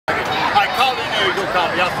called it there. You go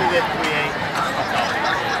call it. Y'all see that 3-8?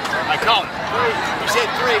 I called it. He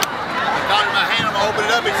said 3. I called it in my hand. I'm going to open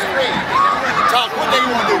it up. It's 3. Talk. What they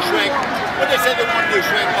want to do, Shrink? What they said they want to do,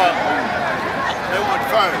 Shrink? They want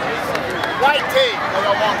firm. White team. What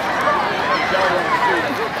I want. Y'all want to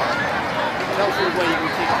do. Tell us the way you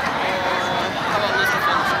can keep it.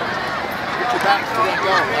 Put your backs to that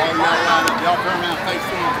goal. Y'all line up. Y'all turn around, face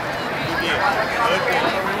in. Good.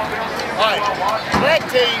 All right. Red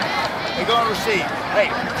team, they're going to receive.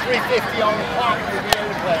 Hey, 350 on the clock. We'll be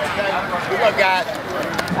able to play, okay? Good luck, guys.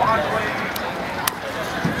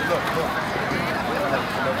 Look.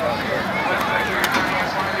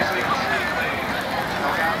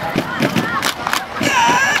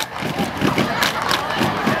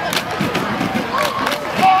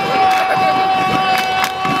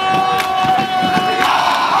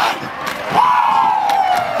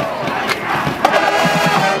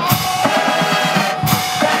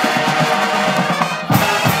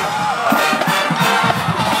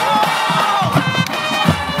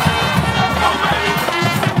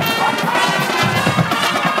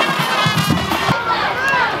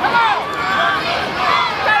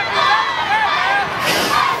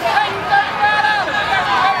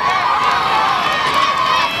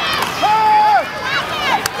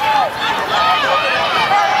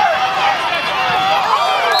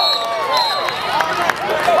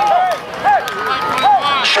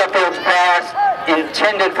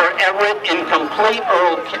 Intended for Everett, incomplete.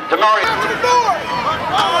 Earl Demari.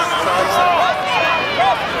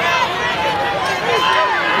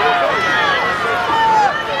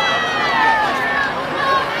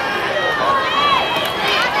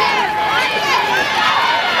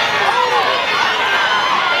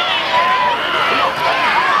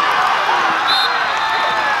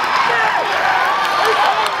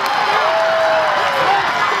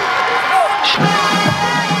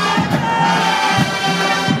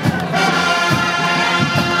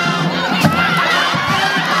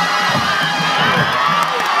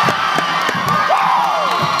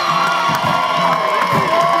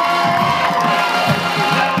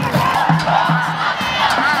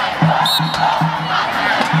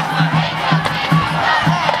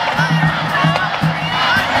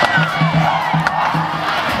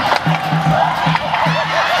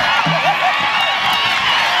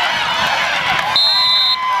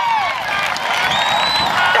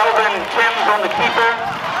 On the keeper,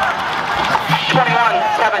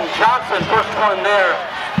 21-7 Johnson, first one there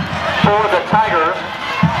for the Tigers.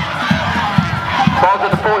 Ball's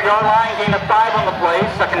at the 4-yard line, gain of 5 on the play,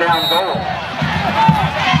 second down goal.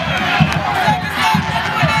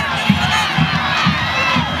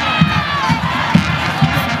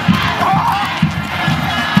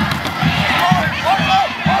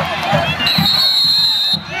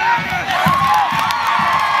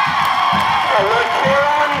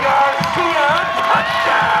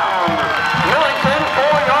 Millington, 4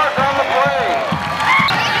 yards on the play.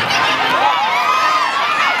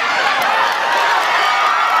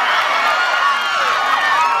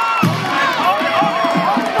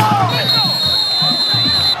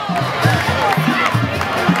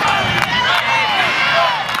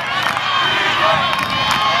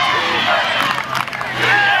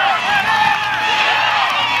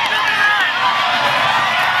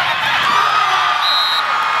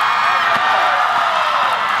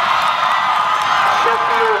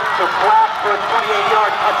 The flat for a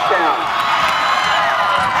 28-yard touchdown.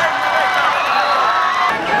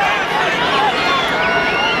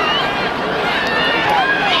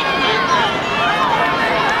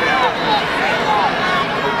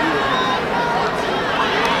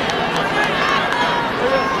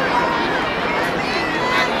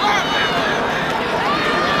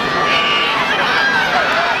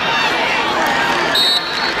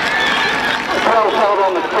 The Charles held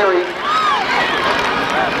on the carry.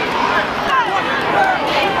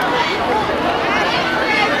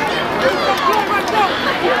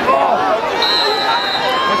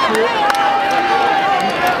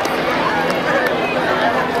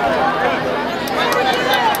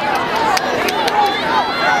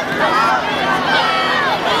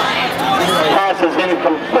 Pass is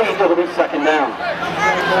incomplete. It'll be second down.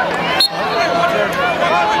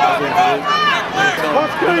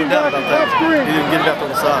 He didn't get it up on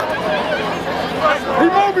the side.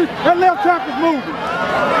 He's moving. That left tackle's moving.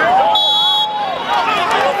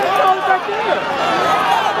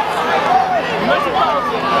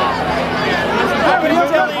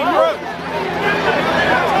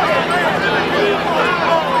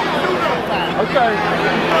 Okay.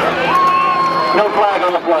 No flag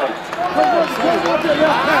on the play.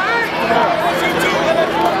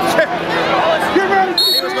 Get ready.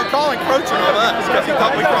 calling encroaching on us because he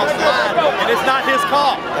thought we crossed the line, and it's not his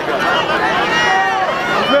call.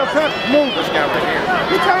 Left tackle, move. This guy right here.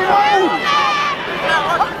 He can't move.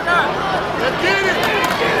 Let's get it.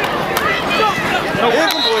 No,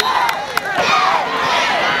 incomplete.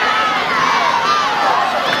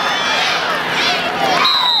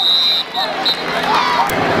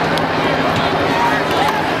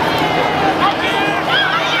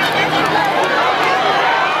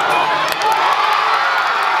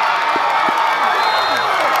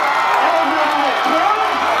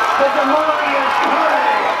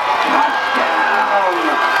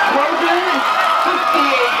 Trojan,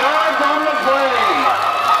 68 yards on the play.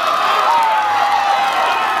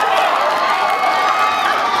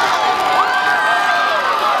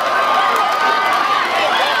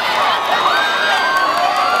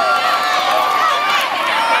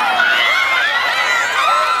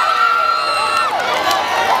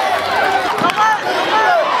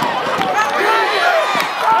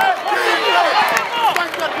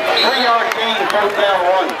 Fourth down,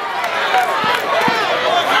 1.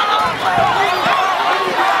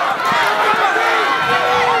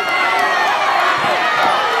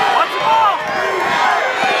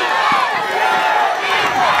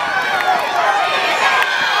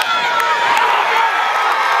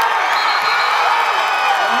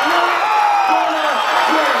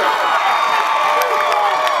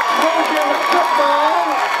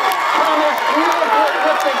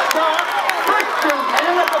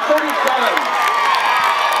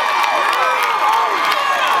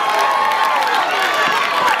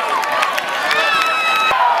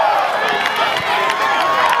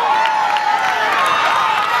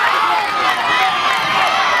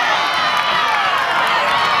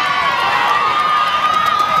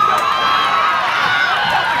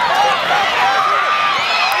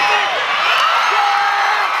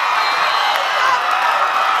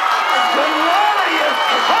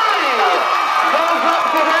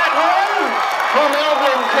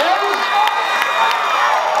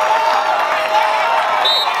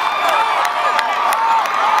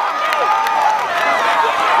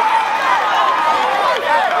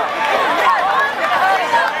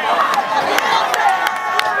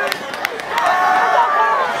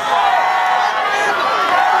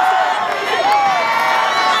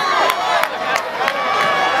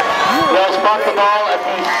 Spot the ball at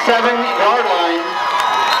the 7-yard line.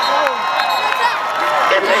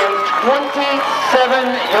 It's a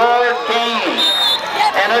 27-yard gain.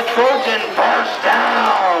 And a Trojan first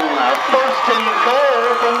down. A first and goal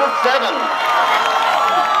from the 7.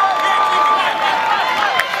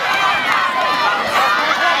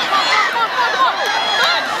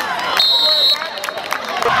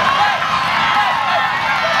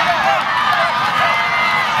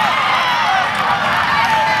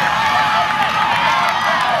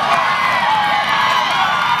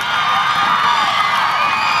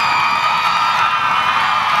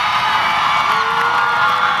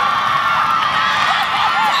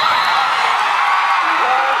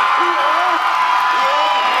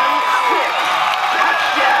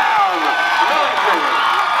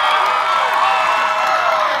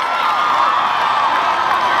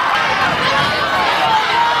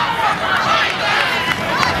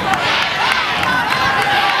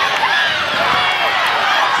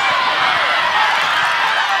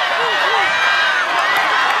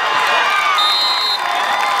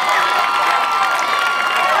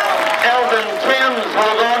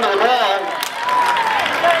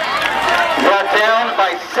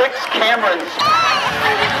 By 6 Camerons.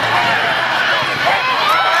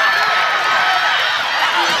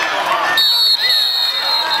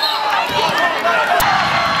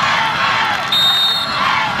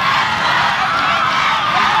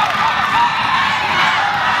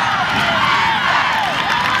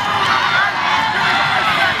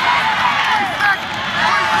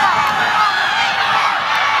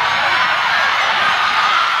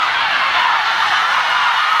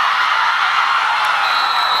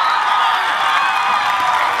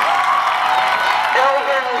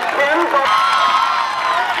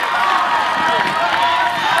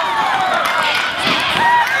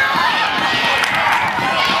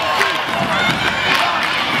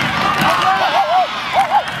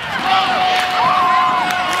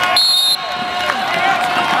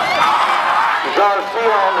 Garcia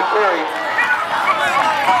on the carry.